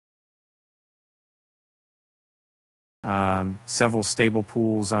Several stable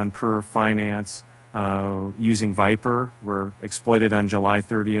pools on Curve Finance using Vyper were exploited on July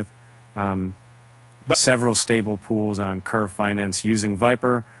 30th. But several stable pools on Curve Finance using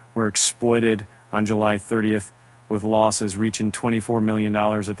Vyper were exploited on July 30th, with losses reaching $24 million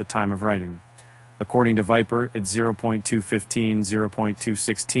at the time of writing. According to Vyper, its 0.215,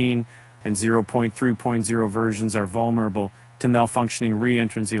 0.216, and 0.3.0 versions are vulnerable to malfunctioning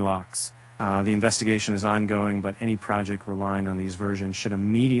reentrancy locks. The investigation is ongoing, but any project relying on these versions should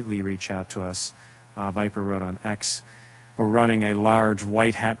immediately reach out to us. Vyper wrote on X, "We're running a large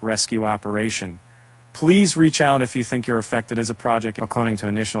white hat rescue operation. Please reach out if you think you're affected as a project." According to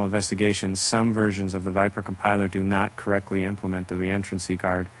initial investigations, some versions of the Vyper compiler do not correctly implement the reentrancy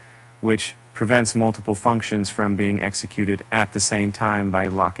guard, which prevents multiple functions from being executed at the same time by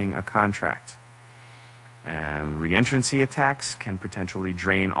locking a contract. Reentrancy attacks can potentially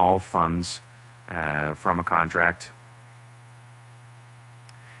drain all funds from a contract.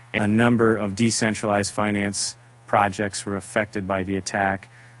 A number of decentralized finance projects were affected by the attack.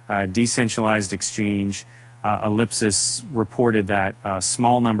 Decentralized Exchange, Ellipsis, reported that a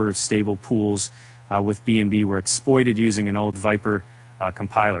small number of stable pools with BNB were exploited using an old Vyper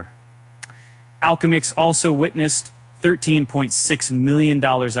compiler. Alchemix also witnessed $13.6 million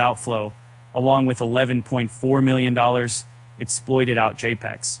outflow, along with $11.4 million exploited out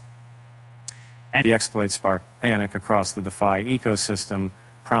JPEGs. And the exploit sparked panic across the DeFi ecosystem,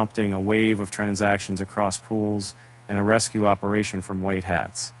 prompting a wave of transactions across pools and a rescue operation from white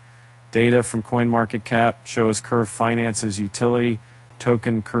hats. Data from CoinMarketCap shows Curve Finance's utility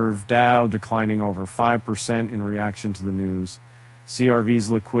token Curve DAO declining over 5% in reaction to the news. CRV's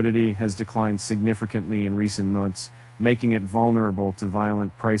liquidity has declined significantly in recent months, making it vulnerable to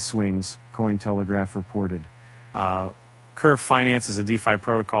violent price swings, Cointelegraph reported. Curve Finance is a DeFi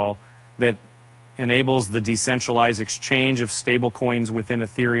protocol that enables the decentralized exchange of stablecoins within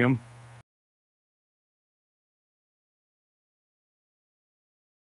Ethereum.